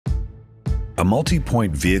A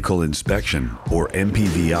multi-point vehicle inspection, or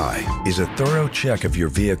MPVI, is a thorough check of your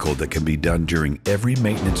vehicle that can be done during every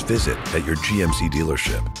maintenance visit at your GMC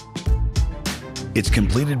dealership. It's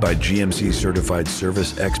completed by GMC certified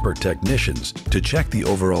service expert technicians to check the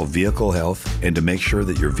overall vehicle health and to make sure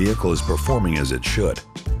that your vehicle is performing as it should.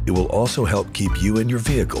 It will also help keep you and your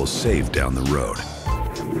vehicle safe down the road.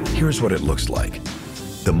 Here's what it looks like.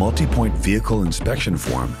 The multi-point vehicle inspection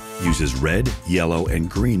form uses red, yellow, and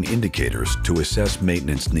green indicators to assess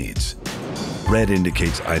maintenance needs. Red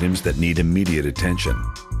indicates items that need immediate attention.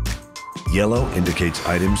 Yellow indicates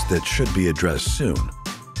items that should be addressed soon,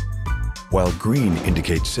 while green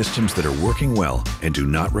indicates systems that are working well and do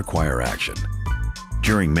not require action.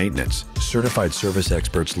 During maintenance, certified service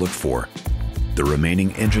experts look for the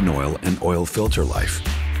remaining engine oil and oil filter life,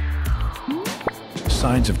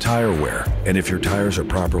 signs of tire wear, and if your tires are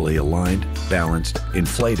properly aligned, balanced,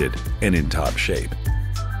 inflated, and in top shape.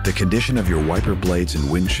 The condition of your wiper blades and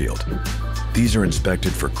windshield. These are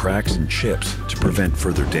inspected for cracks and chips to prevent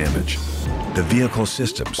further damage. The vehicle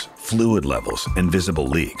systems, fluid levels, and visible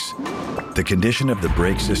leaks. The condition of the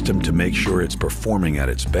brake system to make sure it's performing at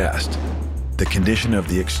its best. The condition of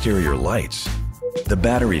the exterior lights. The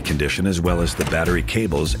battery condition, as well as the battery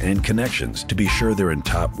cables and connections to be sure they're in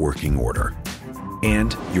top working order.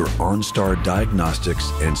 And your OnStar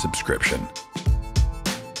diagnostics and subscription.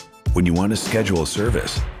 When you want to schedule a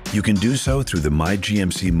service, you can do so through the My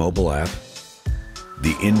GMC mobile app,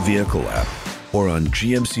 the in-vehicle app, or on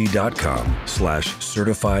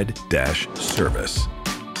gmc.com/certified-service.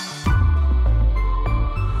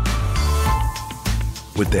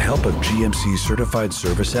 With the help of GMC certified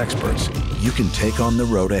service experts, you can take on the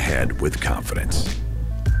road ahead with confidence.